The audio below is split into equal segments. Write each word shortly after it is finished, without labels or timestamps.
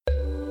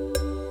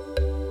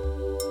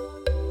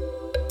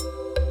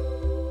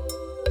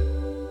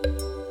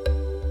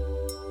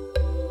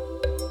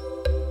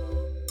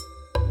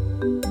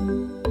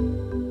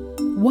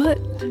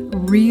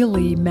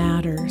really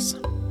matters?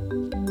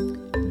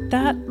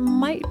 That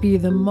might be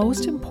the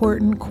most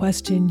important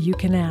question you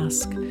can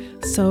ask.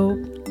 So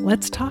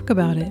let's talk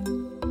about it.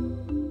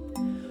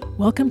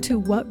 Welcome to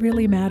What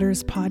Really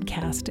Matters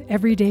podcast,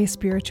 Everyday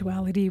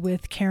Spirituality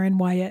with Karen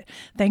Wyatt.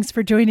 Thanks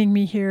for joining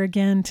me here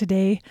again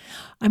today.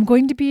 I'm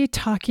going to be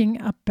talking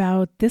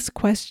about this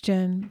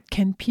question,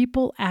 can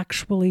people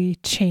actually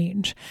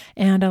change?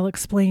 And I'll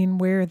explain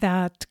where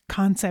that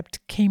concept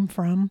came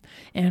from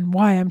and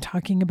why I'm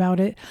talking about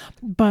it.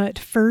 But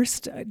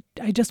first,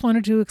 I just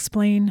wanted to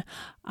explain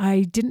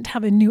I didn't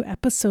have a new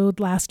episode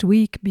last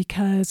week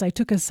because I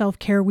took a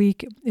self-care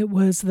week. It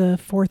was the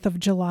 4th of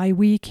July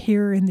week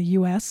here in the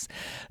US.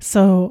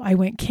 So I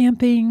went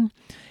camping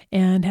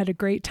and had a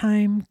great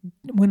time,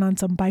 went on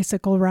some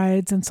bicycle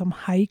rides and some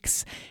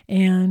hikes.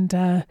 And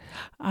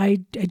I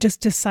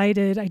just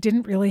decided I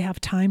didn't really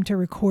have time to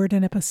record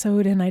an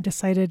episode, and I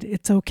decided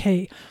it's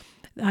okay.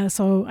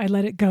 So I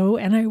let it go,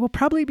 and I will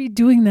probably be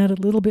doing that a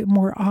little bit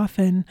more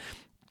often.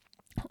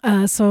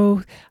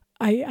 So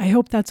I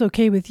hope that's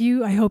okay with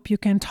you. I hope you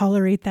can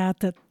tolerate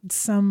that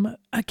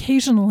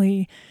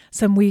occasionally,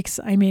 some weeks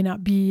I may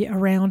not be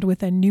around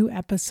with a new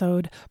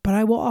episode, but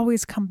I will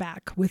always come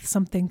back with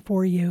something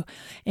for you.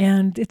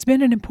 And it's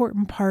been an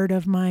important part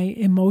of my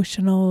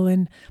emotional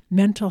and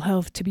mental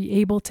health to be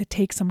able to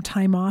take some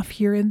time off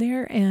here and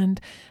there and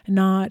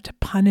not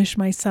punish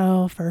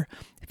myself or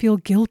feel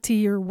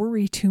guilty or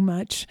worry too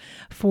much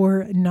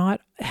for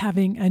not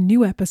having a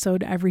new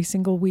episode every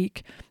single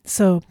week.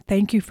 So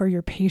thank you for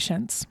your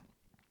patience.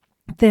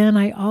 Then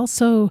I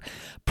also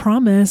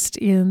promised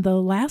in the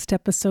last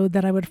episode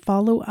that I would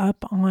follow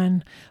up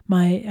on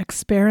my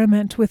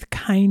experiment with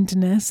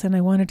kindness, and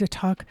I wanted to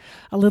talk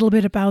a little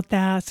bit about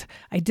that.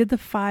 I did the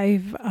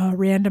 5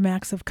 random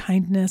acts of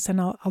kindness,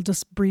 and I'll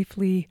just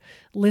briefly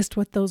list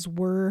what those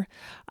were.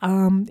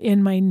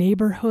 In my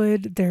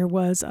neighborhood, there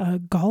was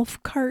a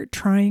golf cart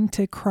trying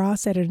to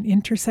cross at an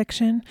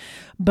intersection,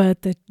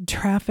 but the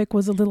traffic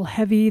was a little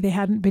heavy. They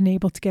hadn't been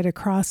able to get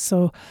across,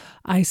 so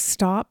I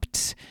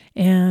stopped,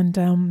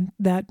 and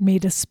that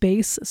made a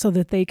space so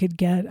that they could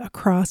get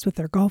across with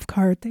their golf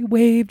cart. They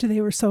waved. They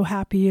were so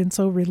happy and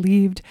so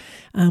relieved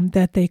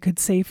that they could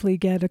safely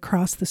get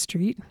across the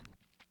street.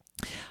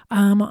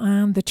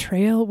 On the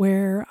trail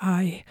where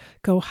I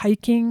go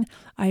hiking,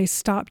 I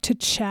stopped to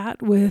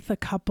chat with a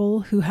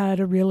couple who had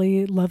a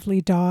really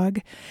lovely dog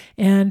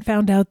and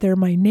found out they're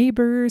my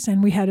neighbors,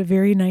 and we had a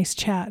very nice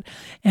chat.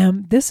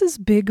 And this is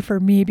big for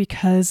me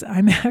because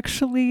I'm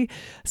actually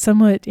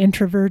somewhat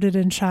introverted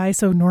and shy.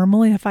 So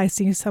normally if I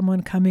see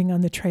someone coming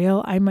on the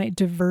trail, I might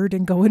divert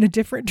and go in a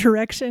different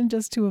direction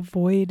just to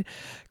avoid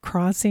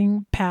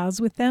crossing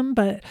paths with them.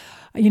 But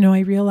I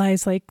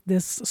realize like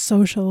this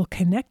social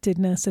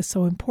connectedness is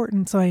so important.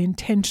 So I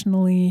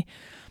intentionally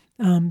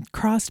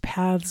crossed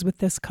paths with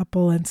this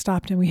couple and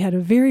stopped, and we had a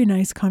very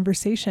nice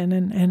conversation,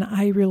 and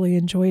I really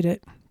enjoyed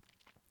it.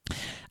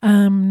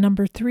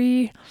 Number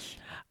 3,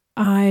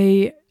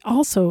 I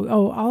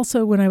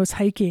also when I was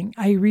hiking,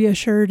 I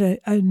reassured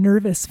a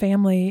nervous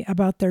family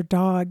about their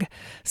dog.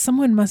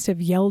 Someone must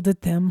have yelled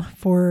at them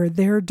for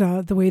their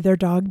dog, the way their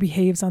dog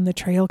behaves on the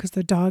trail, because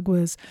the dog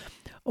was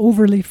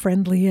overly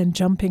friendly and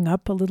jumping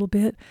up a little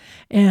bit.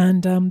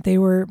 And they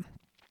were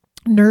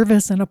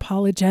nervous and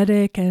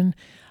apologetic and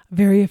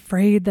very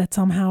afraid that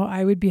somehow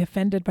I would be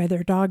offended by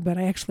their dog, but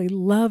I actually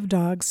love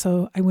dogs.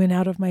 So I went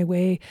out of my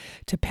way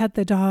to pet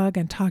the dog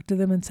and talk to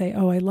them and say,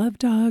 "Oh, I love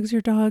dogs.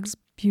 Your dog's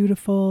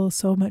beautiful,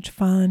 so much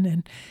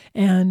fun,"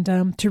 and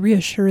to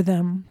reassure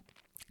them,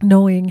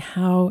 knowing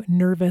how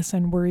nervous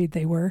and worried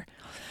they were.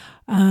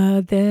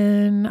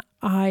 Then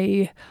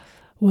I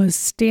was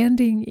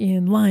standing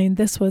in line.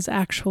 This was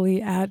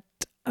actually at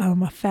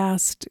a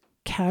fast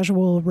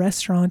casual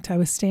restaurant. I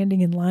was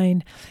standing in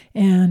line,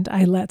 and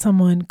I let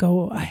someone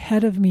go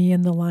ahead of me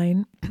in the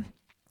line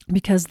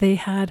because they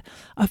had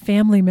a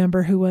family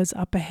member who was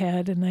up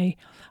ahead, and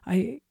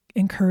I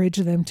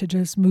encouraged them to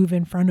just move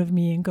in front of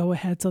me and go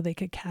ahead so they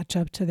could catch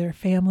up to their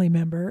family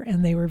member,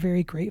 and they were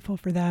very grateful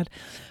for that.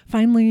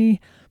 Finally,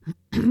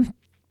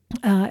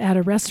 at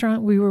a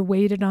restaurant, we were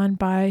waited on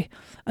by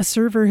a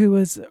server who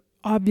was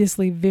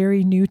obviously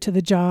very new to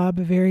the job,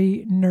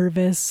 very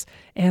nervous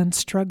and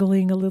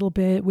struggling a little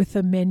bit with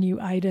the menu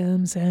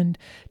items and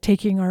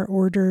taking our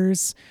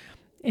orders.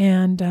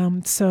 And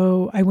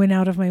so I went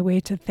out of my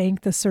way to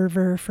thank the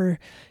server for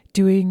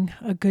doing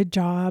a good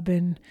job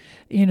and,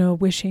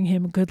 wishing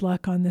him good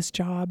luck on this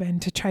job,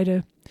 and to try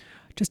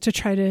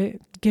to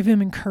give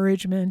him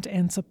encouragement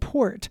and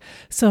support.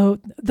 So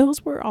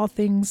those were all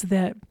things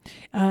that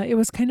it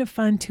was kind of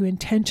fun to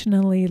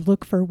intentionally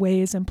look for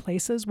ways and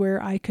places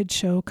where I could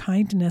show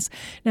kindness.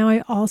 Now,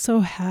 I also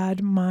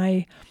had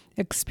my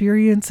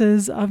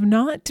experiences of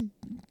not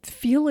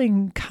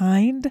feeling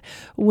kind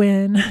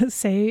when,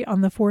 say,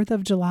 on the 4th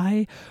of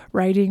July,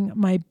 riding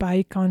my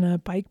bike on a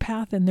bike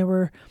path, and there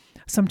were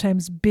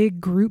sometimes big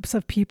groups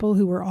of people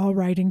who were all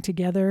riding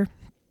together.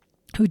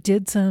 who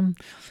did some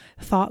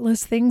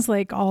thoughtless things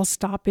like all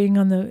stopping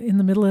in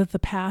the middle of the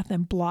path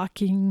and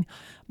blocking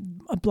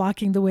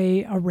the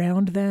way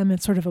around them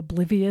and sort of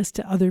oblivious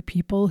to other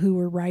people who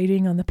were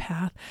riding on the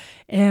path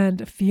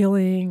and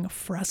feeling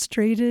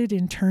frustrated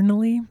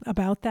internally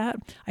about that.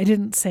 I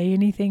didn't say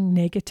anything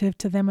negative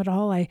to them at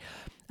all.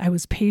 I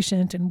was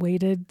patient and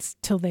waited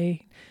till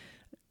they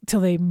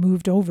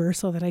moved over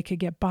so that I could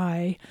get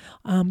by.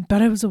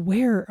 But I was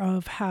aware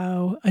of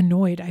how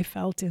annoyed I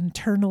felt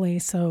internally.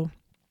 So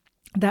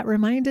that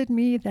reminded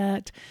me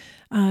that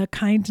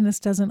kindness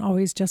doesn't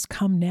always just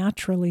come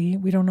naturally.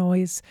 We don't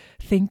always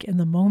think in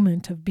the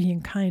moment of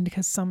being kind,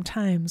 because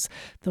sometimes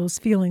those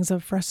feelings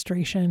of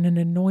frustration and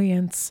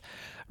annoyance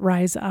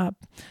rise up.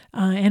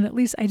 And at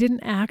least I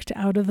didn't act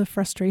out of the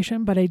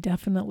frustration, but I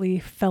definitely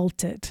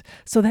felt it.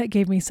 So that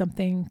gave me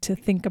something to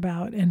think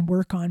about and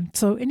work on.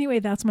 So anyway,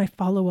 that's my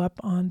follow-up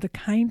on the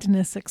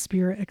kindness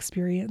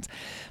experience.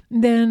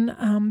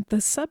 Then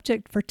the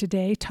subject for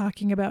today,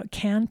 talking about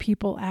can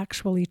people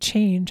actually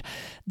change?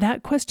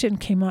 That question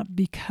came up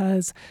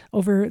because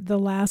over the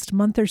last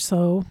month or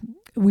so,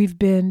 we've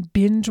been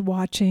binge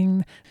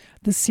watching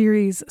the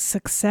series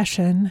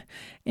Succession,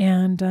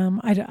 and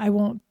I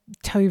won't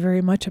tell you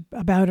very much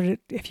about it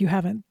if you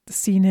haven't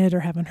seen it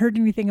or haven't heard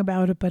anything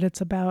about it, but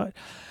it's about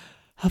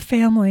a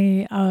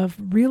family of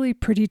really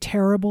pretty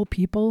terrible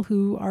people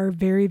who are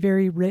very,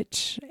 very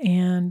rich,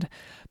 and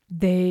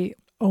they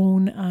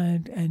own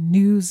a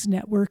news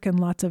network and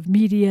lots of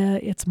media.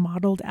 It's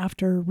modeled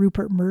after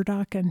Rupert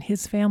Murdoch and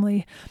his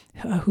family,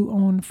 who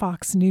own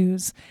Fox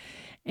News.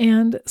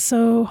 And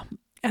so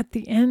at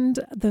the end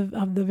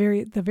of the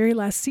very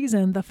last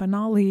season, the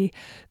finale,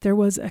 there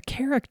was a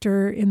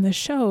character in the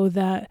show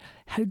that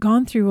had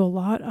gone through a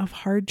lot of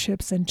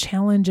hardships and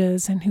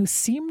challenges and who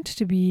seemed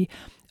to be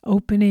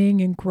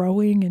opening and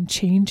growing and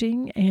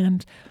changing.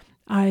 And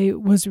I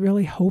was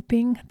really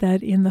hoping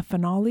that in the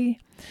finale,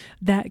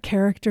 that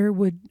character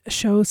would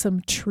show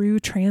some true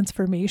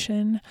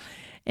transformation,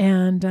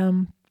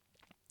 and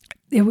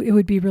it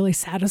would be really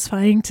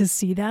satisfying to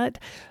see that.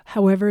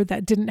 However,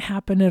 that didn't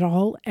happen at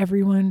all.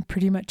 Everyone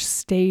pretty much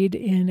stayed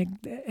in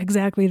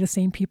exactly the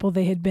same people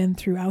they had been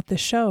throughout the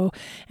show.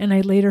 And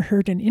I later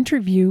heard an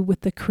interview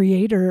with the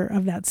creator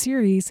of that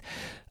series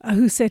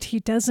who said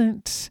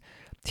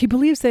he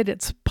believes that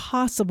it's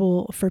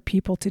possible for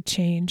people to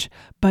change,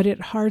 but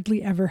it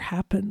hardly ever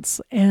happens.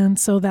 And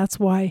so that's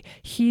why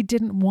he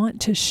didn't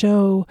want to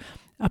show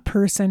a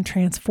person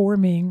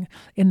transforming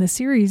in the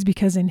series,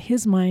 because in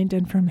his mind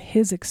and from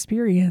his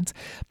experience,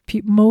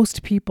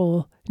 most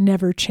people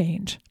never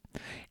change.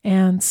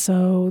 And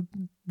so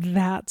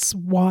that's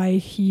why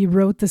he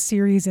wrote the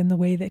series in the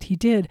way that he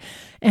did.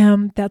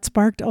 And that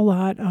sparked a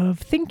lot of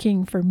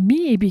thinking for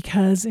me,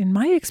 because in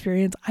my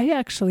experience, I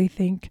actually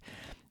think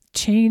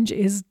change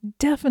is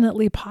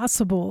definitely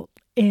possible,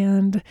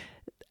 and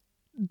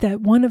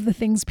that one of the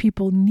things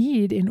people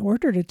need in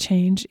order to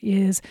change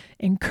is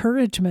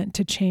encouragement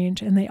to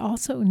change. And they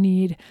also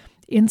need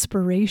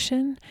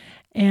inspiration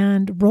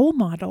and role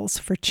models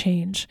for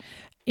change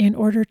in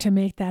order to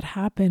make that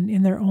happen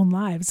in their own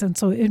lives. And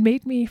so it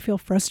made me feel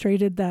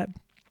frustrated that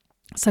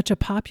such a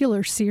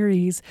popular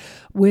series,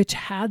 which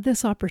had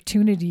this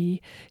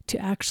opportunity to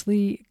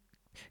actually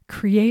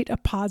create a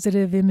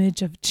positive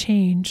image of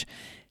change,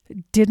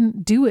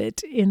 didn't do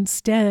it.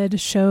 Instead,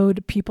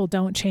 showed people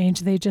don't change.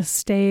 They just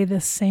stay the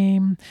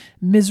same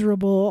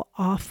miserable,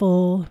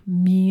 awful,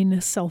 mean,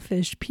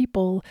 selfish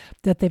people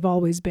that they've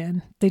always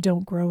been. They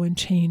don't grow and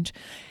change.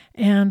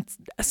 And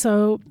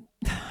so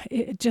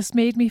it just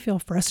made me feel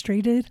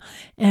frustrated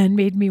and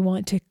made me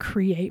want to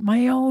create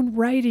my own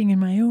writing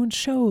and my own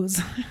shows.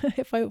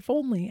 If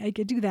only I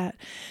could do that,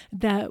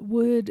 that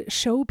would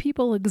show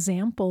people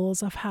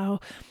examples of how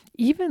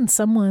even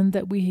someone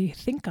that we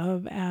think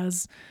of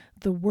as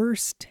the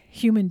worst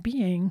human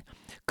being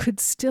could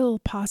still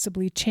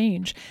possibly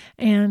change.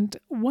 And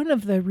one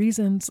of the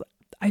reasons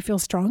I feel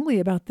strongly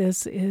about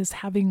this is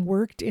having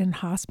worked in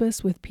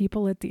hospice with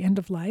people at the end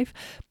of life.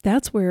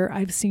 That's where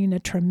I've seen a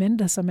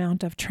tremendous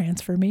amount of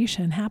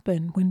transformation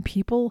happen when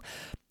people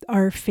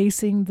are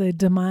facing the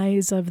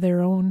demise of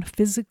their own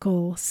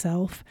physical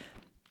self.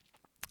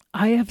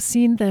 I have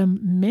seen them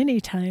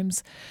many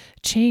times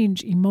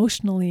change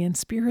emotionally and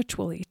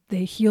spiritually.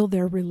 They heal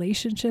their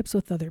relationships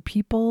with other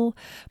people.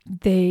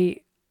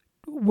 They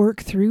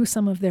work through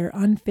some of their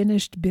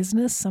unfinished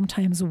business,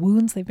 sometimes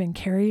wounds they've been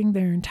carrying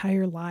their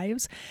entire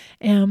lives,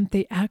 and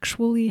they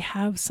actually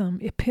have some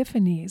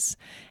epiphanies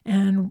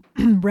and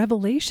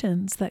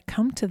revelations that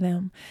come to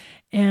them,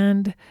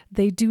 and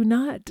they do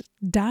not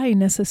die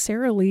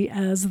necessarily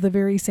as the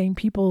very same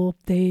people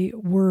they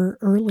were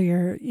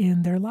earlier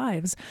in their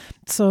lives.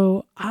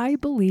 So I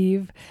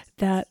believe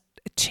that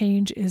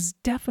change is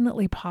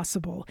definitely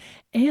possible,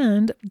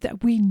 and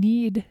that we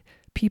need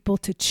people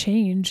to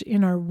change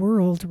in our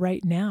world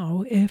right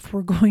now. If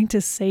we're going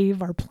to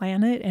save our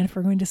planet and if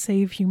we're going to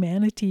save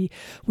humanity,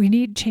 we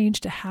need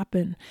change to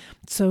happen.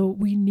 So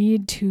we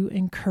need to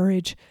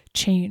encourage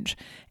change.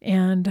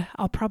 And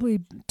I'll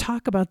probably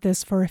talk about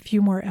this for a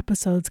few more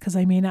episodes because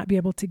I may not be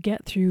able to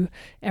get through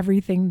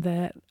everything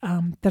that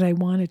I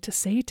wanted to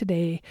say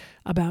today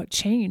about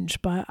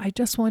change. But I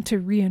just want to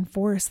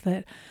reinforce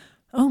that,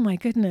 oh my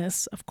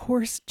goodness, of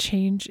course,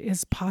 change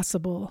is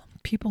possible.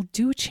 People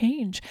do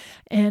change.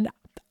 And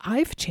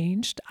I've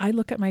changed. I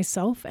look at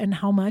myself and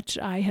how much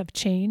I have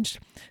changed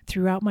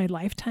throughout my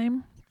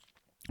lifetime.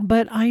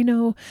 But I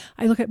know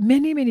I look at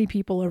many, many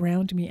people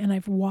around me and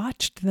I've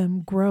watched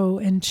them grow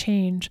and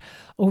change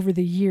over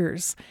the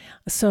years.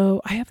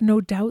 So I have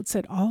no doubts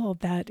at all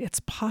that it's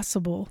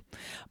possible.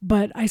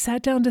 But I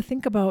sat down to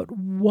think about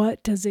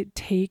what does it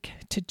take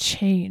to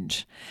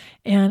change?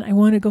 And I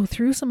want to go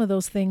through some of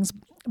those things,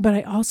 but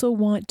I also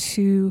want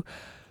to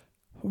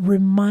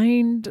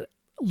remind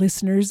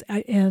listeners,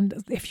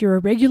 and if you're a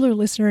regular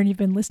listener and you've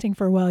been listening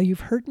for a while,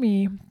 you've heard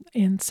me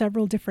in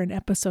several different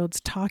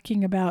episodes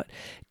talking about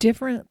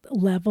different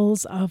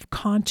levels of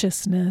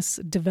consciousness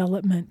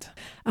development.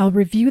 I'll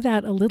review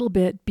that a little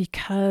bit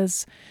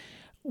because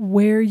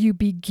where you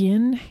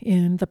begin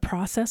in the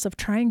process of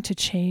trying to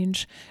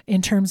change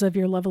in terms of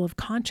your level of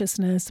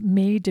consciousness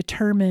may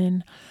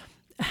determine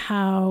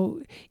how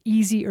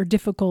easy or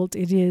difficult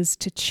it is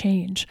to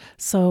change.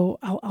 So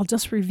I'll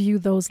just review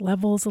those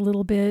levels a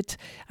little bit.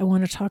 I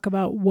want to talk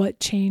about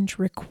what change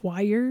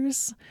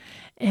requires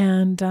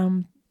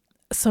and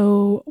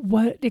so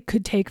what it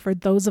could take for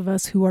those of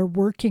us who are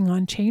working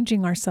on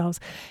changing ourselves.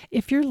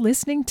 If you're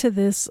listening to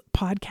this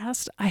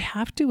podcast, I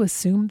have to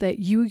assume that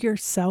you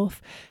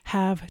yourself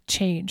have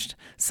changed.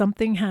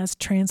 Something has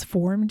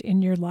transformed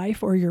in your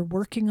life, or you're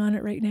working on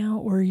it right now,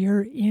 or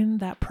you're in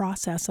that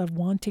process of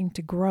wanting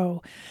to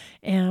grow.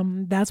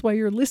 And that's why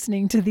you're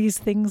listening to these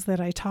things that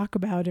I talk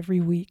about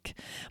every week,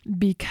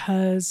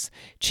 because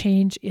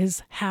change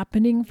is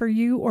happening for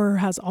you or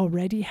has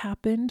already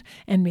happened.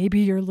 And maybe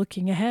you're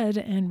looking ahead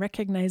and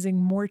recognizing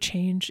more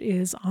change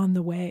is on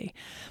the way.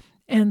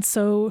 And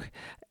so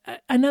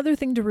another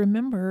thing to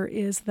remember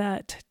is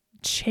that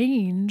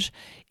change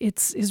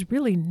is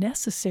really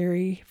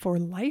necessary for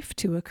life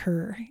to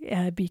occur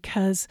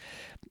because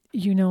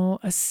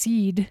a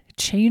seed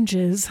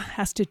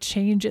has to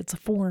change its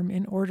form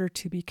in order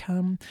to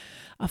become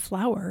a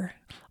flower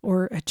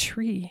or a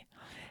tree.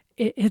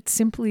 It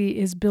simply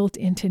is built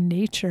into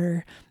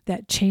nature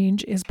that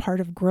change is part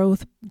of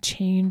growth,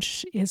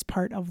 change is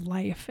part of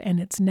life, and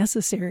it's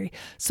necessary.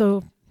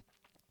 So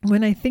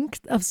when I think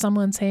of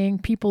someone saying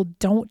people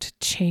don't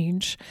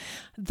change,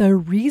 the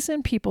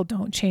reason people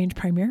don't change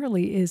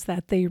primarily is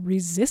that they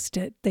resist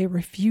it. They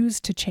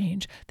refuse to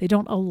change. They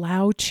don't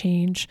allow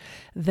change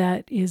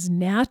that is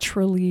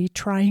naturally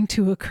trying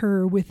to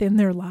occur within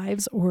their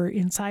lives or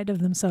inside of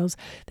themselves.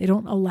 They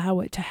don't allow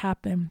it to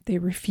happen. They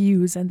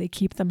refuse and they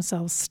keep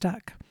themselves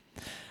stuck.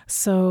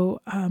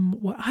 So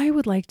what I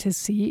would like to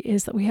see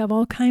is that we have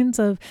all kinds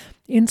of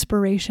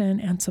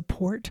inspiration and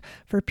support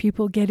for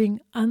people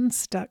getting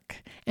unstuck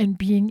and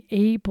being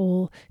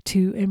able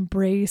to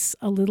embrace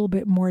a little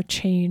bit more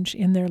change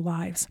in their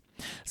lives.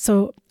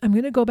 So I'm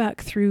going to go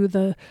back through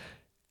the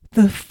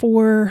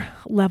 4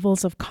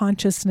 levels of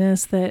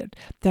consciousness that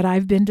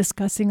I've been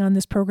discussing on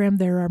this program.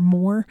 There are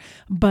more,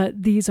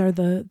 but these are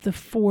the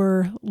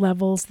 4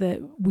 levels that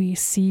we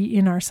see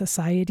in our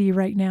society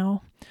right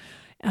now.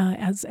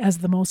 As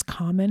the most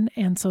common.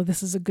 And so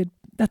that's a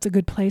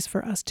good place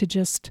for us to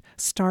just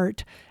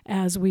start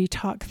as we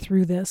talk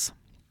through this.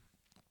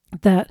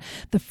 That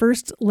the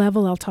first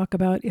level I'll talk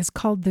about is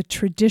called the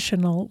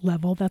traditional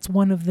level. That's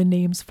one of the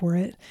names for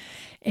it.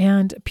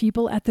 And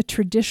people at the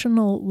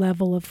traditional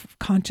level of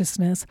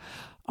consciousness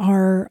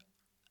are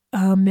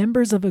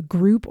members of a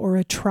group or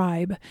a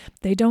tribe.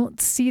 They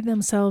don't see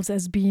themselves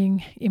as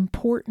being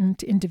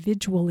important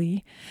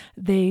individually.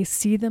 They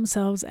see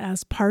themselves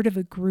as part of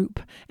a group,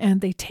 and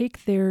they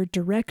take their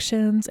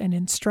directions and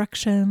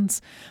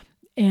instructions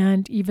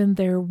and even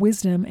their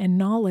wisdom and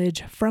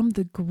knowledge from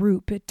the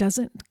group. It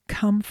doesn't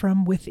come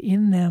from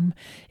within them.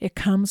 It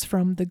comes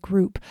from the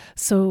group.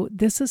 So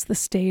this is the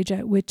stage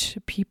at which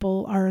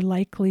people are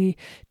likely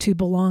to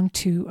belong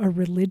to a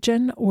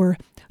religion or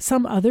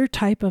some other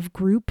type of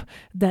group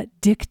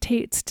that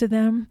dictates to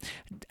them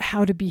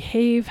how to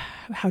behave,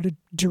 how to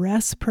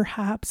dress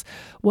perhaps,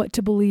 what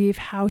to believe,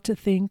 how to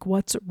think,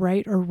 what's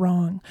right or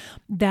wrong.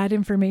 That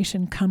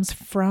information comes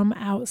from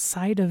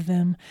outside of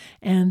them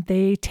and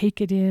they take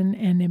it in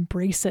and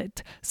embrace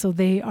it. So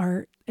they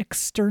are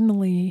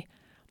externally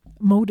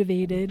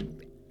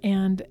motivated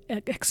and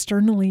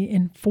externally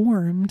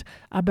informed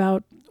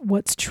about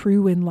what's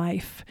true in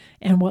life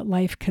and what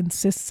life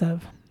consists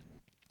of.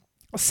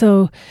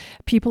 So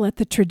people at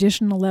the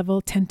traditional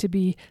level tend to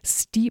be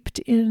steeped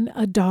in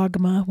a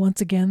dogma,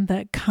 once again,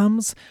 that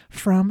comes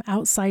from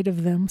outside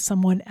of them.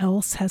 Someone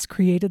else has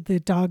created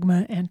the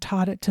dogma and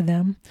taught it to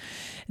them.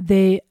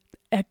 They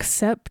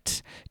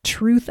accept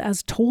truth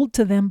as told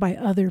to them by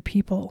other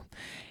people.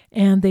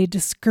 and they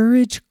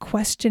discourage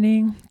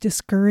questioning,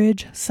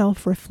 discourage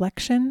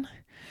self-reflection,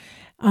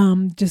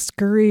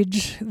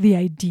 discourage the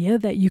idea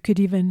that you could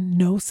even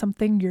know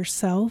something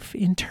yourself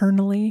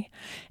internally.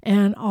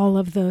 And all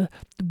of the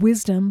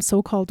wisdom,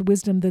 so-called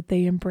wisdom that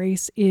they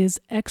embrace, is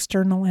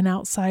external and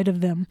outside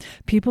of them.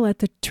 People at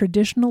the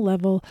traditional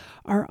level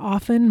are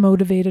often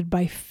motivated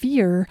by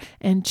fear,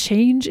 and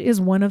change is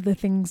one of the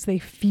things they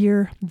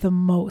fear the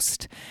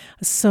most.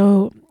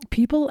 So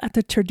people at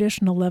the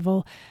traditional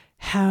level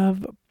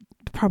have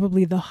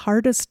probably the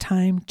hardest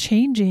time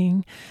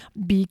changing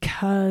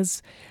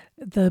because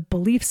the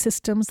belief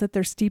systems that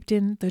they're steeped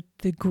in,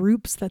 the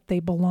groups that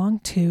they belong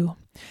to,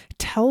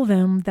 tell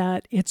them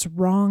that it's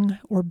wrong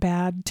or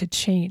bad to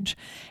change.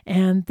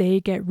 And they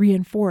get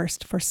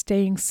reinforced for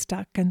staying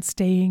stuck and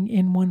staying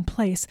in one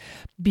place.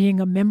 Being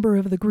a member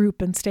of the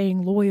group and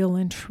staying loyal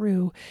and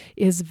true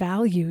is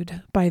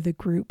valued by the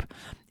group.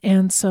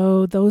 And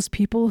so those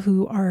people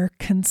who are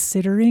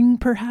considering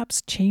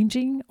perhaps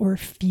changing or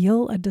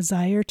feel a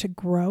desire to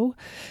grow,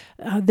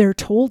 they're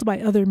told by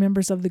other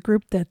members of the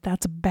group that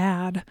that's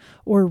bad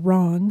or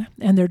wrong,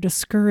 and they're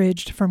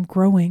discouraged from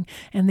growing.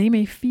 And they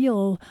may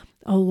feel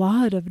a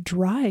lot of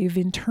drive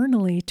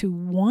internally to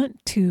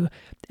want to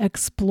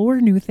explore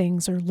new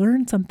things or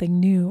learn something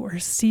new or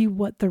see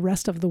what the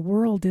rest of the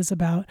world is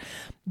about,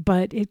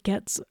 but it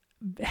gets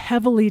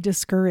heavily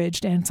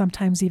discouraged and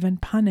sometimes even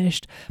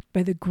punished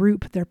by the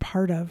group they're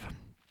part of.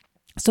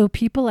 So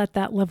people at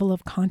that level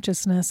of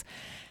consciousness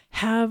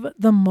have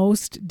the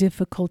most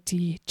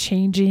difficulty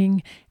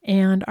changing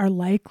and are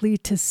likely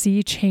to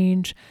see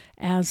change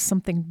as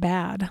something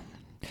bad.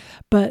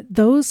 But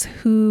those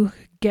who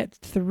get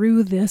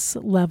through this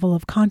level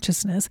of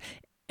consciousness,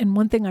 and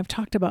one thing I've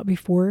talked about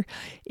before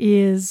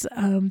is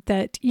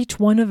that each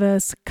one of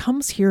us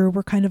comes here,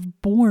 we're kind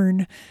of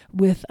born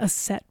with a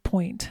set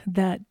point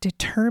that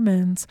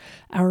determines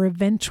our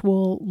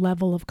eventual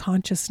level of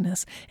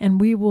consciousness. And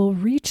we will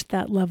reach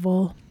that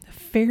level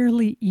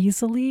fairly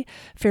easily,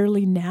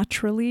 fairly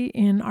naturally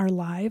in our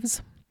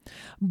lives.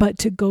 But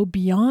to go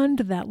beyond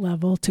that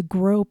level, to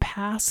grow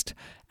past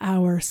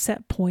our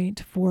set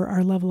point for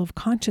our level of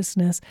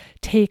consciousness,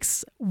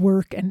 takes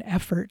work and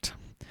effort.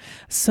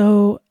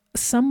 So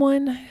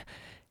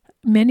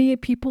many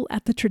people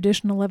at the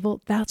traditional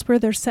level, that's where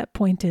their set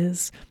point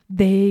is.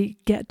 They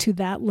get to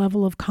that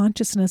level of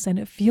consciousness and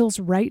it feels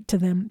right to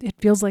them. It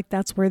feels like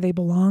that's where they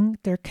belong.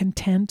 They're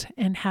content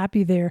and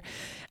happy there.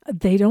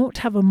 They don't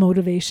have a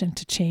motivation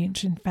to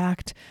change. In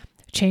fact,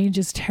 change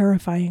is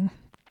terrifying.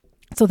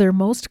 So they're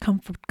most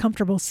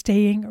comfortable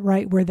staying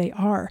right where they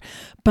are.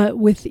 But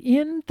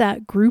within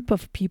that group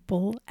of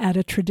people at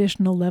a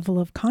traditional level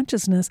of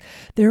consciousness,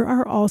 there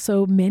are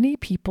also many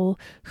people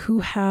who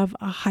have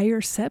a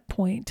higher set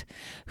point,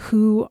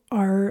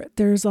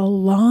 there's a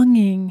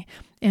longing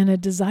and a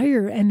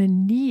desire and a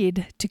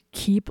need to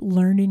keep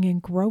learning and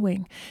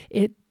growing.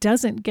 It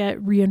doesn't get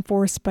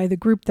reinforced by the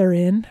group they're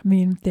in. I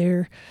mean,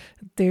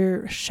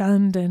 they're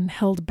shunned and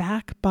held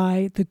back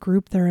by the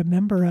group they're a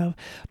member of.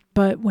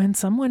 But when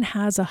someone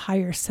has a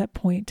higher set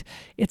point,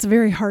 it's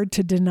very hard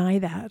to deny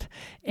that.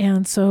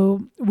 And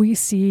so we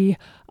see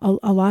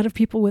a lot of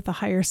people with a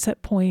higher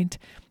set point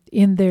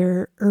in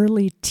their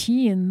early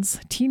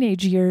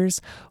teenage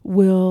years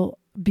will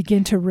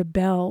begin to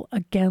rebel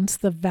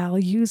against the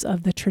values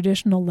of the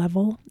traditional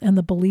level and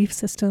the belief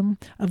system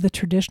of the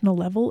traditional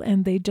level,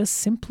 and they just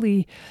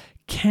simply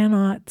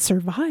cannot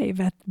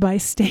survive by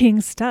staying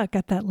stuck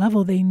at that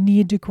level. They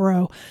need to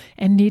grow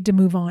and need to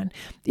move on.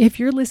 If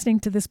you're listening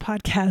to this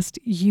podcast,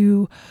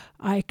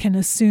 I can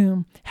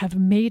assume, have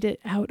made it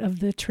out of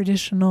the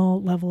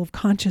traditional level of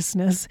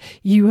consciousness.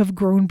 You have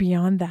grown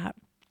beyond that.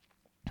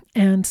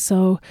 And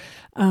so,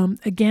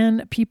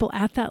 again, people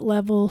at that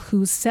level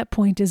whose set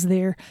point is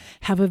there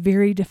have a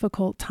very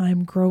difficult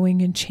time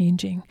growing and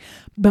changing.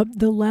 But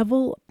the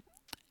level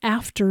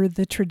after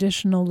the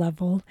traditional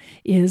level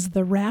is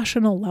the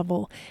rational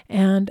level.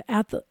 And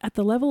at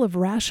the level of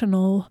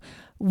rational,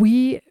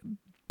 we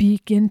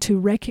begin to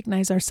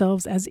recognize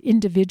ourselves as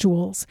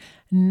individuals,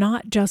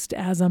 not just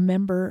as a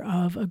member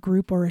of a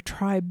group or a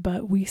tribe,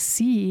 but we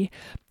see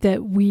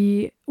that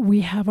we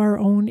have our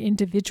own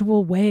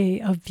individual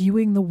way of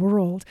viewing the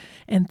world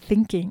and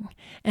thinking,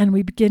 and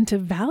we begin to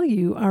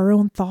value our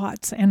own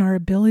thoughts and our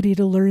ability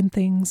to learn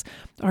things,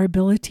 our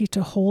ability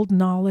to hold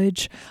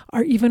knowledge,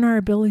 or even our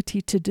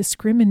ability to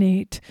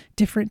discriminate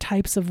different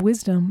types of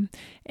wisdom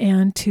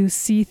and to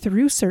see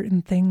through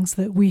certain things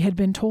that we had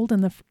been told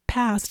in the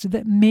past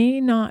that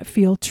may not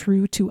feel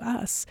true to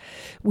us.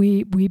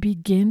 We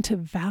begin to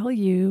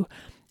value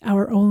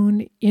our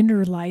own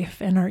inner life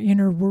and our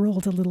inner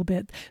world a little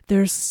bit.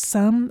 There's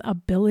some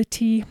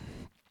ability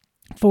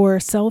for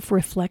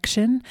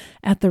self-reflection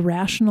at the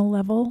rational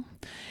level.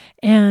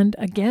 And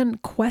again,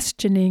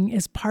 questioning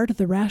is part of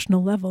the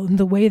rational level. And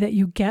the way that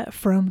you get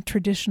from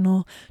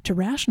traditional to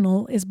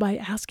rational is by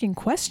asking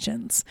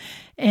questions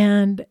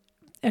and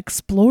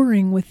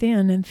exploring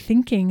within and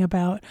thinking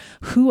about,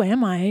 who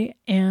am I?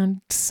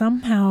 And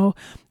somehow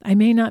I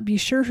may not be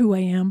sure who I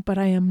am, but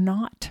I am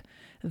not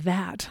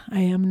that. I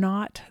am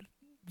not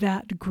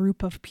that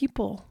group of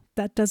people.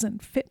 That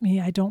doesn't fit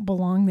me. I don't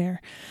belong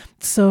there.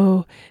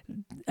 So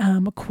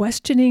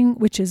questioning,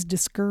 which is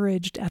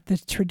discouraged at the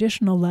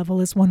traditional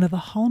level, is one of the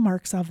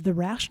hallmarks of the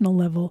rational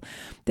level.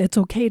 It's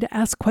okay to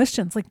ask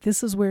questions. Like,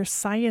 this is where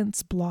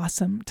science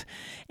blossomed,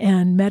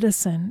 and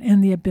medicine,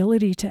 and the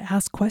ability to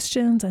ask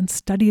questions and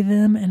study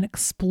them and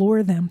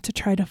explore them to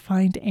try to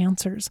find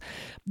answers.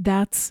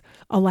 That's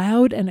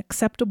allowed and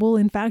acceptable,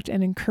 in fact,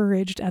 and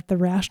encouraged at the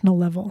rational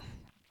level.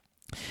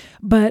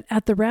 But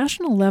at the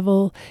rational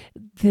level,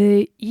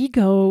 the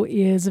ego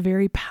is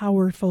very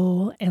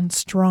powerful and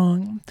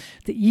strong.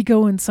 The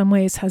ego, in some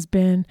ways, has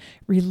been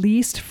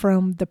released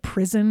from the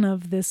prison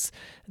of the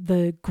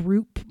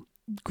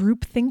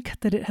groupthink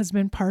that it has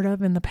been part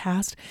of in the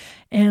past.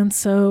 And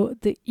so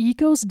the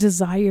ego's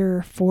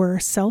desire for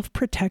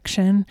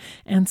self-protection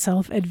and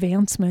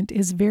self-advancement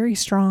is very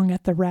strong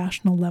at the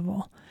rational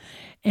level.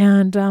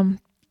 And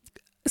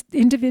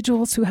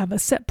individuals who have a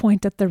set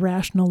point at the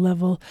rational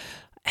level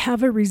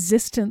have a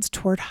resistance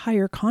toward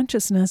higher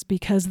consciousness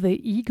because the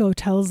ego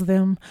tells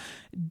them,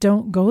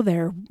 don't go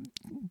there.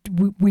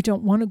 We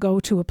don't want to go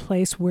to a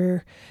place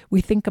where we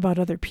think about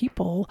other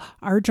people.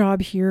 Our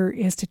job here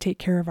is to take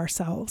care of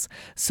ourselves.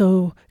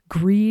 So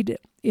greed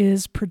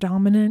is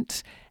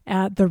predominant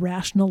at the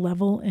rational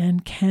level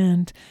and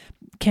can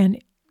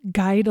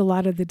guide a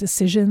lot of the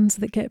decisions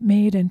that get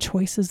made and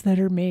choices that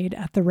are made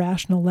at the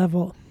rational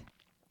level.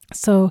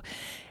 So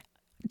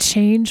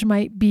change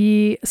might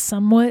be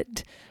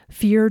somewhat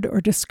feared or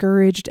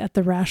discouraged at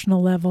the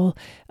rational level,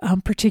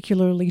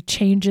 particularly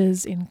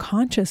changes in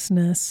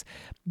consciousness,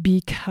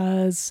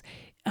 because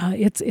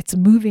it's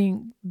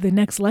moving. The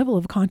next level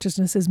of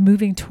consciousness is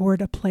moving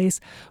toward a place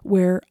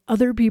where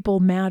other people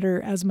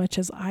matter as much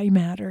as I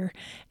matter,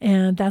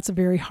 and that's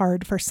very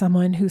hard for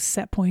someone whose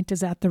set point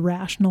is at the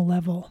rational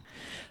level.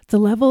 The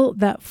level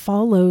that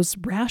follows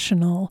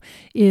rational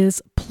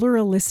is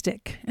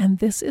pluralistic, and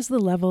this is the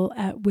level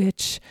at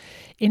which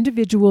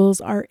individuals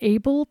are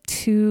able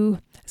to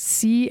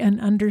see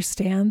and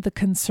understand the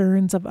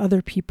concerns of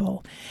other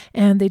people,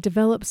 and they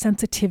develop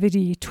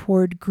sensitivity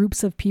toward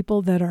groups of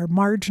people that are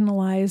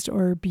marginalized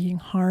or being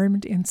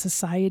harmed in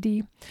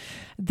society.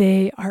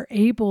 They are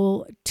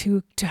able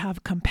to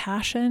have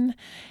compassion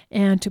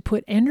and to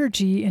put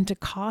energy into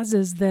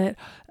causes that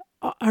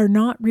are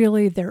not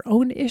really their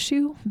own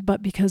issue,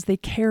 but because they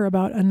care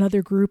about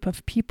another group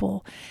of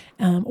people,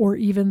 or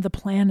even the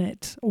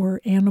planet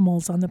or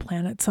animals on the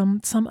planet,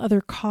 some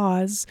other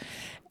cause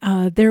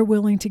they're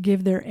willing to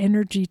give their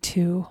energy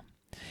to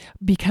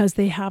because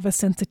they have a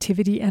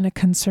sensitivity and a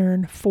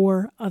concern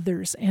for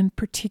others, and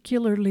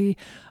particularly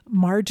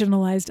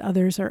marginalized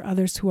others or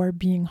others who are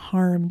being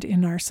harmed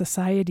in our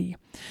society.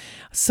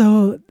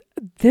 So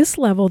this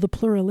level, the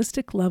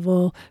pluralistic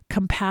level,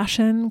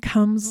 compassion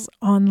comes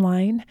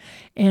online,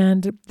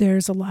 and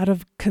there's a lot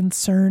of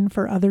concern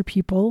for other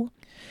people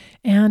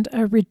and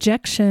a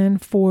rejection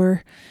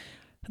for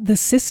the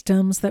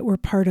systems that were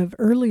part of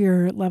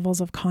earlier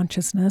levels of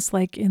consciousness,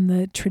 like in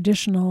the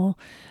traditional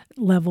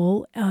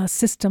level,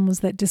 systems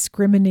that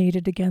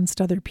discriminated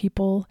against other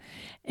people,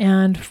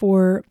 and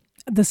for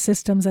the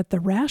systems at the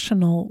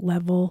rational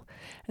level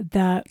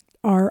that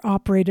are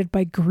operated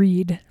by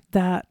greed,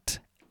 that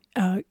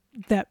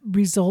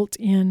result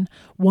in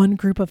one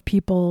group of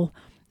people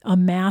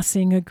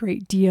amassing a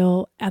great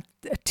deal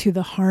to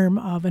the harm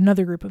of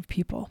another group of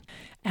people.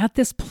 At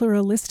this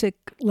pluralistic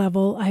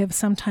level, I have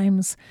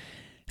sometimes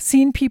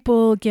seen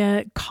people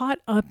get caught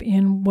up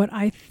in what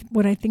I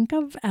think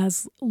of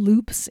as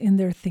loops in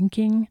their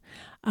thinking,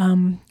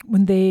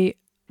 when they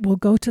will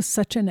go to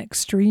such an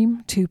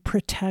extreme to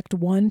protect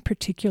one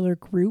particular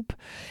group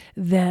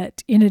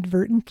that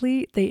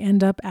inadvertently they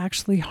end up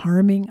actually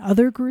harming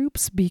other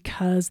groups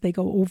because they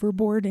go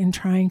overboard in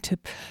trying to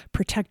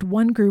protect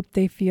one group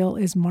they feel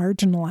is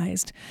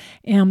marginalized.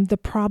 And the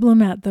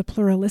problem at the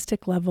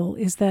pluralistic level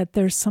is that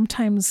there's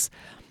sometimes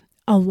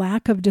a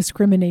lack of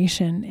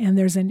discrimination, and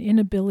there's an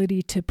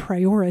inability to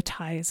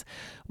prioritize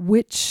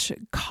which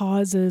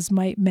causes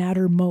might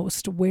matter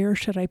most. Where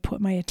should I put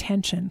my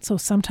attention? So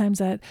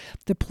sometimes at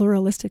the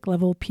pluralistic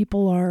level,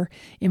 people are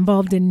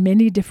involved in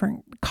many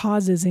different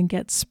causes and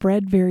get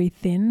spread very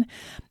thin,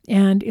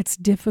 and it's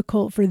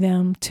difficult for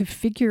them to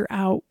figure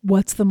out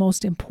what's the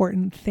most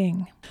important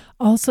thing.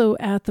 Also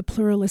at the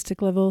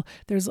pluralistic level,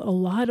 there's a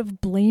lot of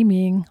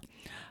blaming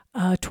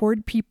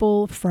toward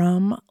people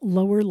from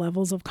lower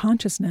levels of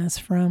consciousness,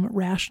 from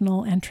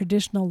rational and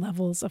traditional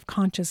levels of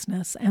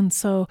consciousness. And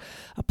so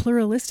a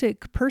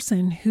pluralistic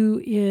person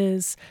who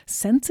is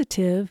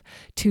sensitive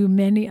to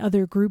many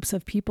other groups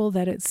of people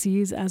that it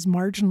sees as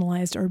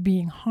marginalized or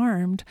being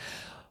harmed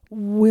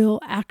will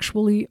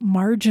actually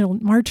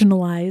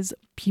marginalize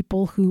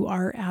people who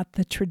are at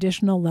the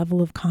traditional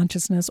level of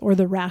consciousness or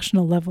the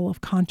rational level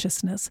of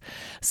consciousness.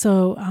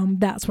 So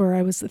that's where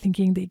I was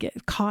thinking they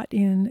get caught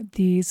in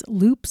these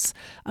loops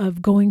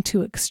of going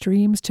to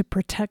extremes to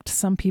protect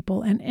some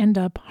people and end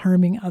up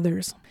harming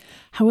others.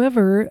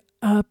 However,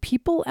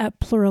 people at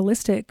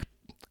pluralistic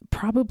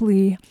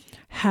probably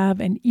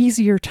have an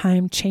easier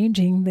time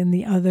changing than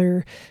the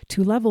other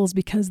two levels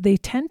because they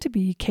tend to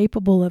be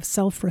capable of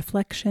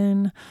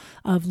self-reflection,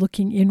 of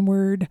looking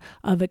inward,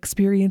 of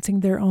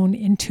experiencing their own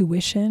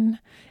intuition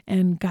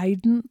and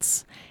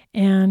guidance.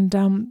 And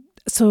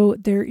so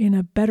they're in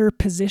a better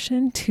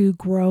position to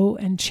grow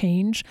and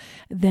change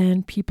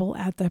than people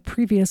at the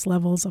previous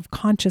levels of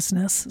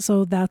consciousness.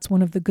 So that's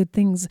one of the good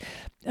things.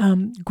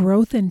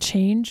 Growth and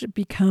change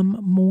become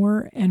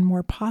more and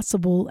more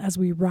possible as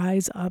we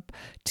rise up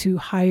to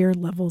higher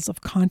levels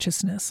of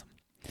consciousness.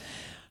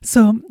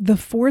 So the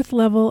fourth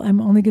level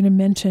I'm only going to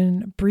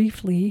mention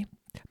briefly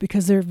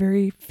because there are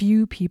very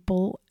few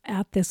people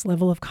at this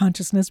level of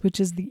consciousness,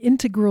 which is the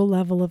integral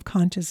level of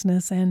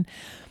consciousness. And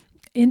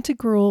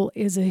integral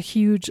is a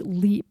huge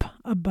leap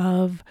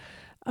above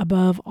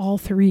all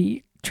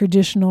three,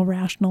 traditional,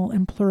 rational,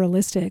 and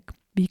pluralistic,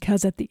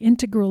 because at the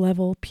integral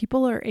level,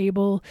 people are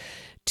able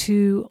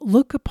to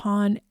look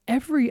upon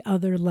every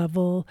other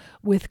level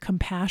with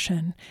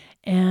compassion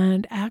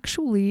and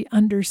actually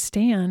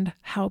understand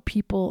how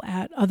people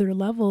at other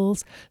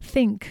levels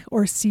think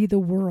or see the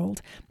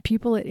world.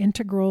 People at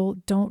integral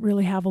don't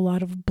really have a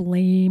lot of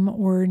blame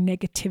or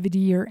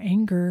negativity or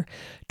anger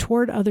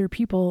toward other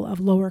people of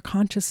lower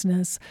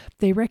consciousness.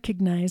 They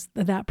recognize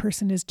that that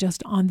person is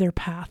just on their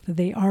path.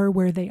 They are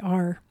where they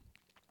are.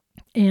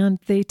 And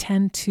they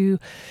tend to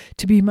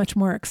be much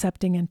more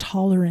accepting and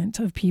tolerant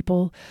of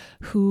people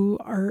who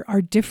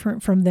are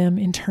different from them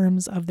in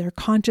terms of their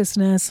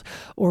consciousness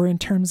or in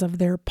terms of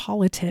their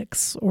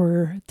politics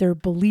or their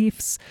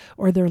beliefs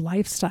or their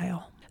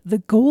lifestyle. The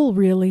goal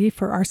really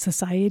for our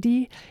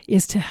society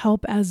is to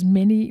help as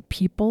many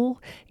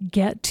people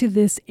get to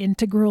this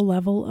integral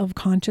level of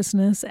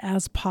consciousness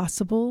as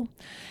possible.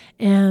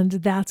 And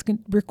that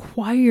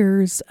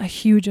requires a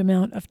huge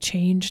amount of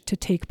change to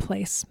take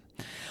place.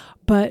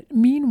 But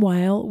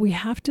meanwhile, we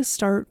have to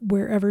start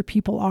wherever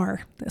people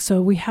are.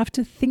 So we have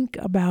to think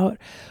about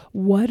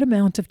what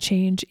amount of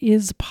change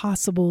is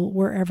possible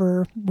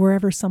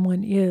wherever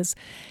someone is.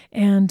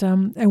 And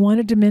I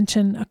wanted to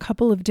mention a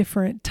couple of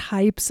different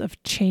types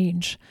of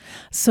change.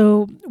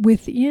 So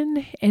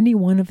within any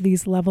one of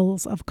these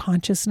levels of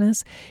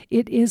consciousness,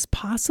 it is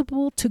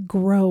possible to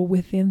grow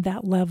within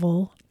that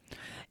level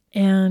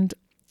and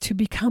to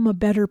become a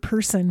better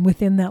person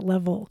within that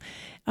level,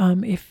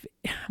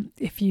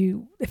 if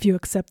you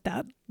accept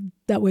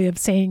that way of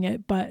saying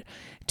it. But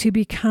to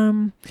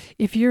become,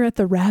 if you're at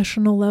the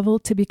rational level,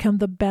 to become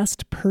the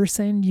best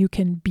person you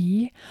can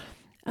be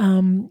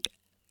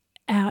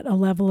at a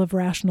level of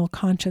rational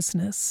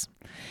consciousness.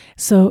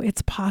 So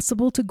it's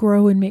possible to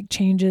grow and make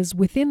changes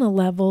within a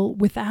level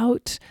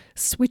without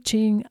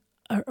switching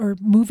or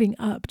moving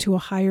up to a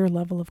higher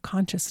level of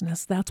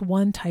consciousness. That's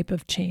one type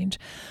of change.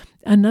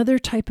 Another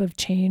type of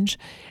change,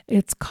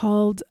 it's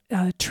called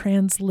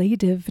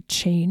translative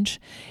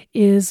change,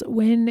 is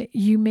when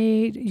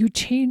you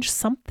change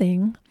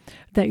something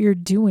that you're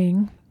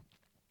doing.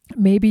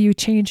 Maybe you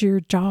change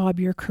your job,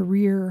 your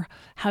career,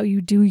 how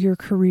you do your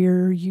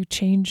career, you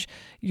change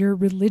your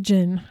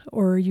religion,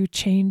 or you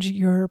change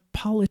your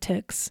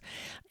politics,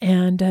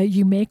 and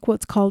you make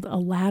what's called a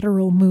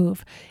lateral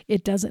move.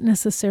 It doesn't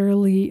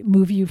necessarily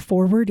move you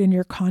forward in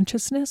your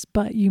consciousness,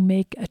 but you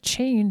make a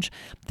change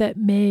that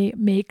may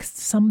make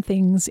some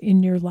things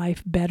in your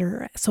life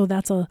better. So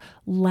that's a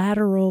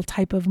lateral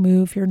type of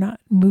move. You're not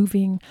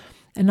moving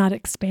and not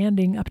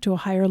expanding up to a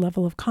higher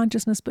level of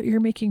consciousness, but you're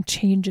making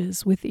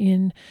changes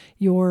within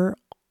your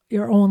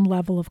own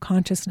level of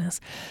consciousness.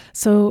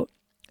 So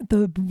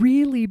the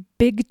really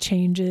big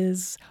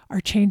changes are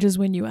changes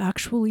when you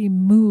actually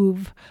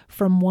move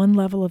from one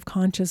level of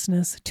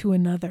consciousness to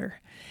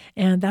another.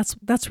 And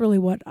that's really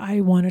what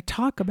I want to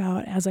talk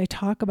about as I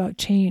talk about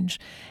change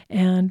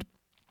and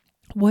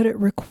what it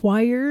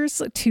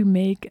requires to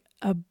make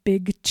a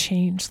big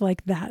change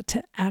like that,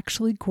 to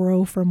actually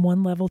grow from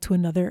one level to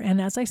another. And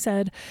as I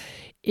said,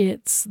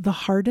 it's the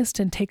hardest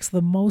and takes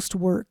the most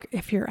work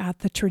if you're at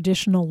the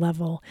traditional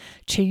level.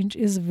 Change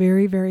is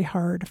very, very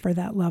hard for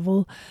that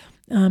level.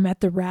 At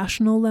the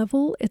rational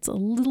level, it's a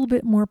little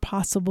bit more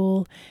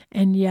possible,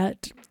 and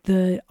yet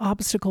the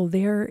obstacle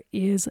there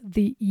is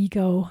the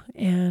ego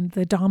and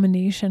the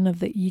domination of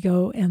the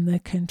ego and the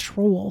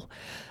control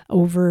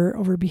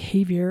over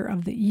behavior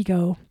of the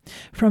ego.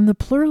 From the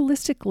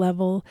pluralistic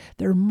level,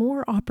 there are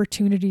more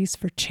opportunities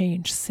for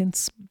change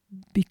since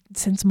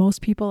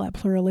most people at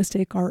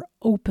pluralistic are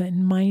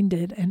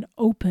open-minded and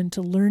open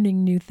to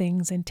learning new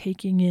things and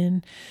taking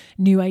in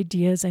new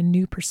ideas and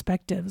new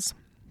perspectives.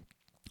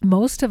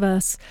 Most of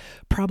us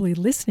probably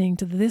listening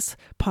to this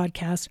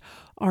podcast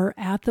are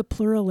at the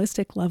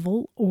pluralistic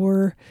level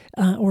or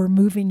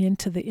moving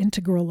into the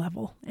integral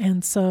level.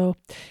 And so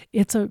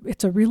it's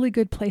a really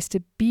good place to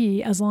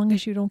be as long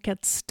as you don't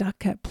get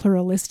stuck at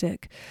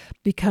pluralistic,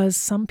 because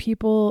some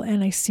people,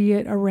 and I see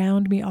it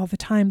around me all the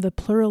time, the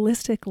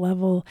pluralistic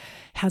level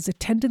has a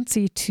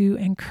tendency to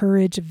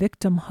encourage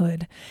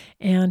victimhood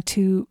and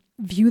to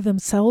view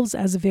themselves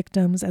as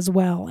victims as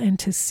well, and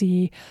to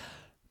see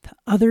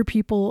other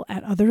people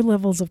at other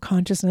levels of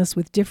consciousness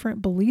with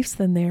different beliefs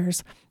than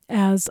theirs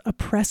as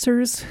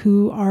oppressors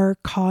who are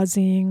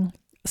causing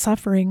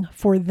suffering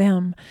for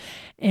them.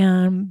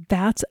 And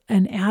that's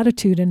an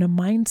attitude and a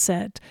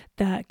mindset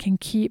that can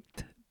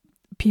keep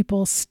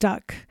people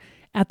stuck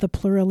at the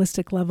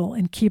pluralistic level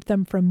and keep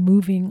them from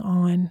moving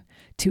on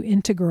to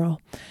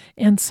integral.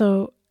 And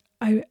so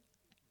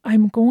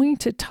I'm going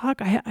to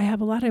talk, I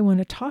have a lot I want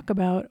to talk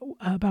about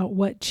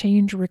what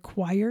change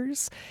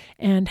requires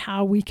and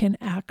how we can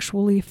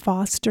actually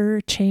foster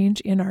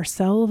change in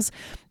ourselves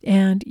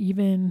and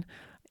even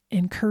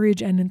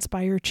encourage and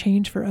inspire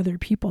change for other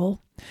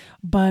people.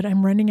 But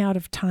I'm running out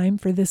of time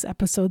for this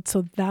episode,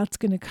 so that's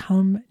going to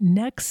come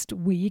next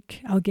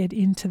week. I'll get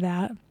into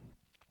that.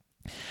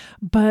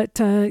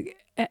 But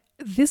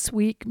this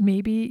week,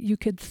 maybe you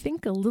could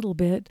think a little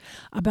bit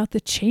about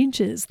the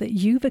changes that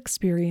you've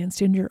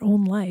experienced in your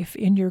own life,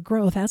 in your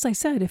growth. As I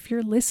said, if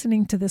you're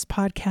listening to this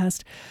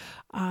podcast,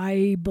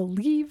 I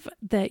believe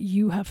that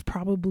you have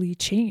probably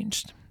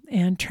changed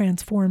and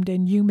transformed,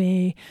 and you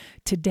may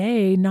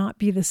today not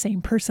be the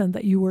same person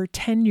that you were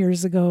 10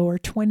 years ago or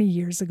 20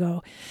 years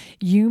ago.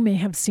 You may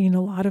have seen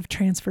a lot of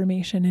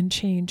transformation and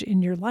change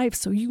in your life,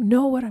 so you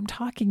know what I'm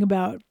talking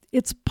about.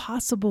 It's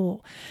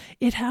possible.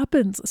 It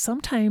happens.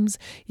 Sometimes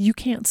you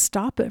can't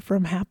stop it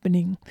from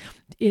happening.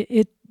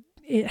 It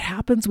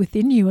happens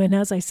within you. And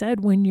as I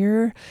said, when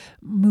you're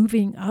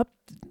moving up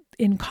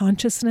in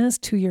consciousness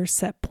to your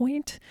set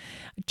point,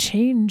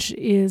 change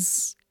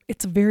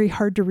it's very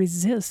hard to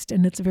resist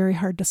and it's very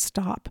hard to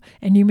stop.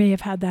 And you may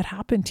have had that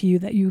happen to you,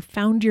 that you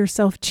found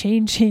yourself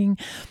changing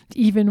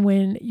even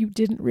when you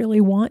didn't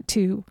really want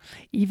to,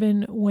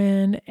 even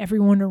when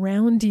everyone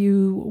around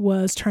you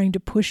was trying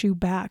to push you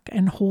back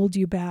and hold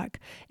you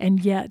back.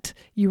 And yet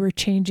you were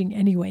changing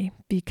anyway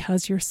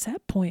because your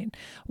set point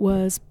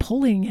was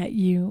pulling at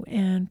you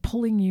and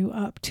pulling you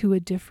up to a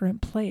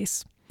different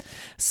place.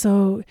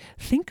 So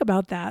think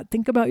about that.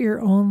 Think about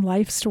your own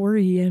life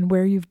story and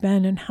where you've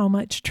been and how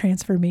much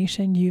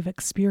transformation you've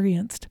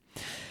experienced.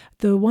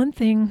 The one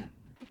thing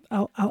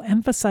I'll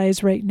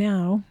emphasize right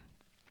now,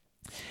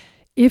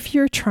 if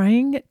you're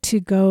trying to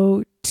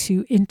go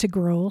to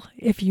integral,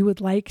 if you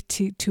would like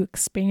to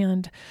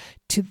expand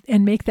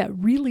and make that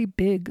really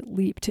big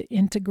leap to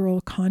integral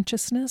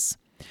consciousness,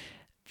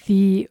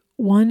 the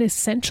one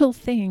essential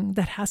thing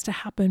that has to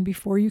happen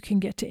before you can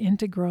get to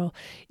integral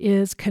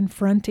is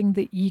confronting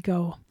the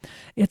ego.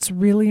 It's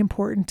really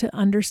important to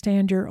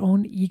understand your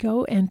own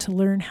ego and to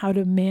learn how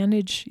to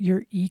manage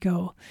your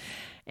ego.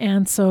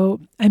 And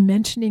so I'm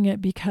mentioning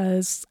it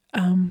because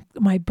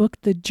my book,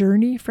 The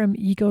Journey from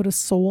Ego to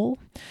Soul,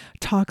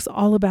 talks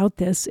all about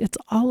this. It's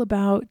all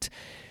about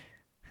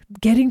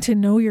getting to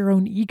know your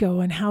own ego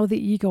and how the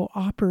ego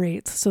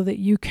operates so that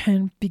you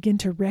can begin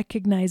to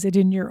recognize it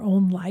in your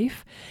own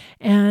life,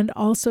 and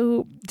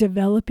also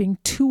developing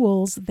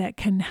tools that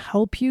can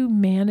help you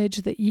manage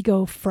the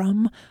ego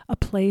from a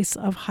place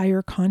of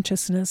higher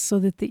consciousness so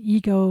that the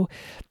ego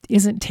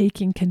isn't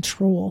taking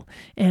control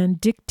and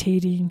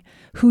dictating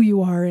who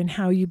you are and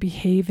how you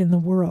behave in the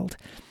world.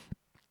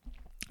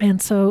 And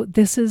so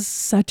this is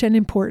such an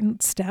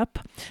important step.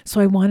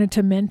 So I wanted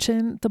to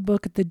mention the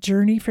book, The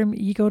Journey from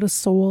Ego to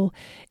Soul.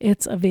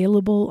 It's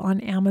available on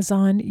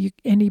Amazon.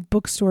 Any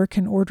bookstore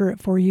can order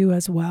it for you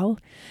as well.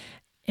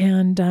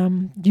 And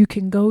you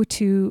can go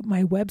to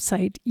my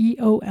website,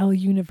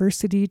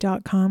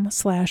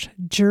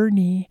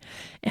 eoluniversity.com/journey,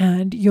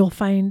 and you'll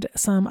find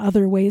some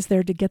other ways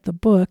there to get the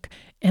book.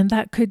 And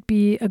that could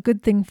be a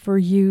good thing for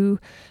you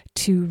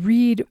to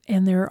read.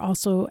 And there are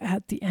also,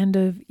 at the end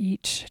of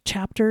each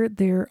chapter,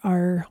 there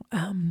are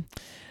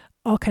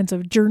all kinds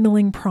of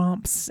journaling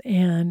prompts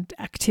and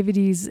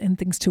activities and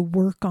things to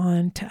work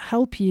on to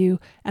help you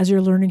as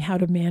you're learning how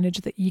to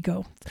manage the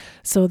ego.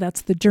 So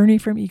that's The Journey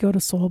from Ego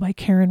to Soul by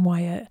Karen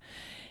Wyatt.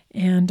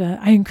 And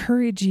I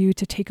encourage you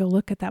to take a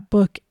look at that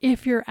book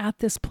if you're at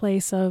this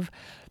place of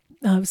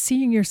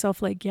seeing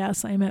yourself like,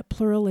 yes, I'm at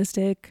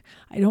pluralistic.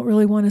 I don't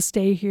really want to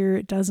stay here.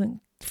 It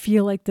doesn't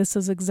feel like this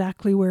is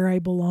exactly where I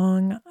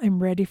belong.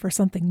 I'm ready for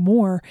something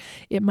more.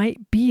 It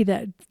might be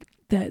that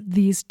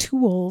these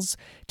tools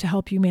to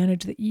help you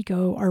manage the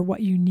ego are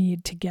what you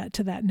need to get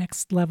to that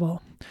next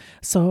level.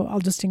 So I'll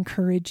just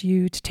encourage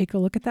you to take a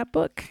look at that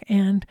book.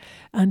 And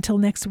until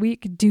next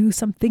week, do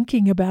some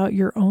thinking about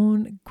your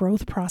own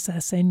growth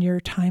process and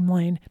your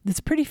timeline. It's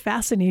pretty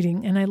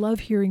fascinating. And I love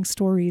hearing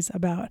stories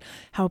about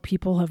how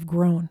people have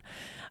grown.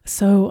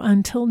 So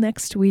until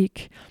next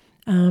week,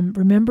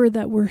 remember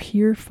that we're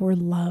here for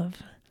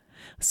love.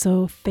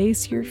 So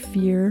face your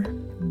fear,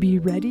 be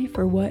ready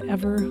for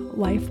whatever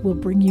life will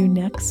bring you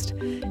next,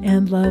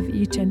 and love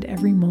each and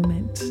every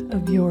moment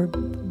of your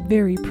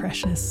very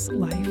precious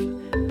life.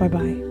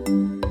 Bye-bye.